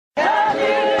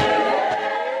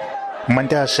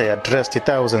Mantashe addressed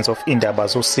thousands of Indaba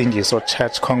Zosindiso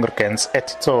church congregants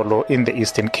at Tsolo in the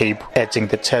Eastern Cape, urging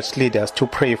the church leaders to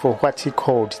pray for what he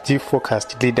called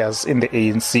defocused leaders in the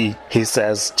ANC. He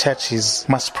says churches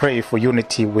must pray for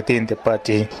unity within the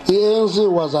party. The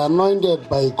ANC was anointed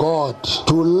by God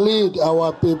to lead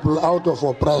our people out of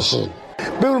oppression.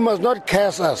 People must not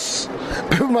curse us.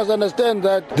 People must understand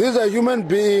that these are human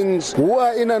beings who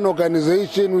are in an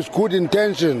organization with good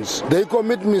intentions. They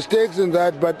commit mistakes in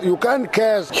that, but you can't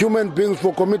curse human beings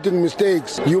for committing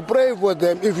mistakes. You pray for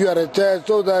them if you are a church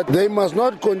so that they must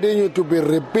not continue to be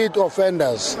repeat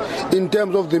offenders in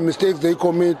terms of the mistakes they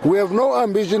commit. We have no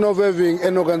ambition of having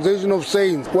an organization of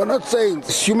saints. We're not saints.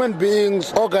 It's human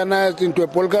beings organized into a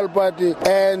political party,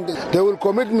 and they will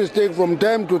commit mistakes from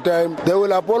time to time. They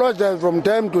will apologize from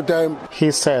time to time.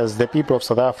 He says the people of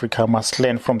South Africa must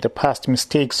learn from the past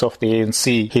mistakes of the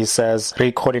ANC. He says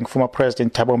recalling former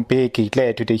President Thabo Mbeki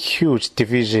led to the huge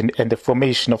division and the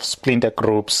formation of splinter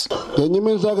groups.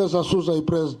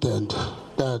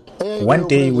 One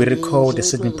day we recalled a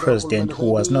certain president who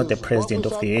was not the president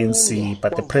of the ANC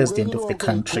but the president of the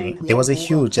country. There was a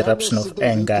huge eruption of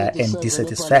anger and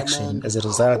dissatisfaction. As a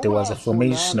result, there was a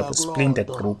formation of a splinter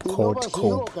group called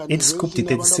COPE. It scooped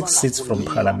 36 seats from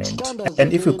parliament.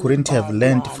 And if we couldn't have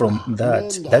learned from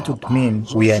that, that would mean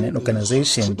we are an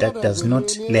organization that does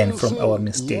not learn from our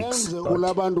mistakes.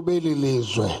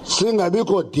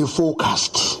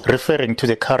 Referring to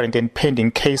the current and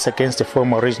pending case against the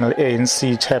former regional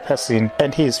ANC chairperson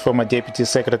and his former deputy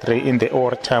secretary in the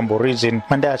OR Tambo region,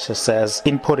 Mantashe says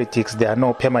in politics there are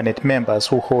no permanent members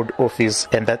who hold office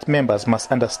and that members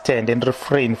must understand and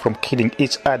refrain from killing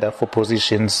each other for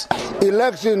positions.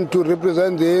 Election to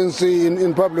represent the ANC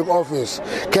in public office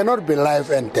cannot be life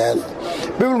and death.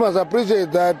 People must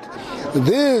appreciate that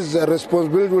this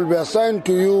responsibility will be assigned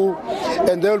to you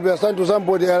and they will be assigned to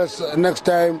somebody else next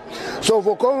time. So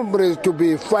for comrades to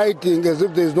be fighting as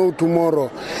if there is no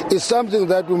tomorrow is something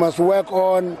that we must work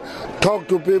on, talk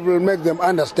to people, make them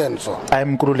understand so.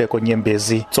 I'm Nkululeko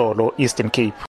Nyembezi, Tsolo, Eastern Cape.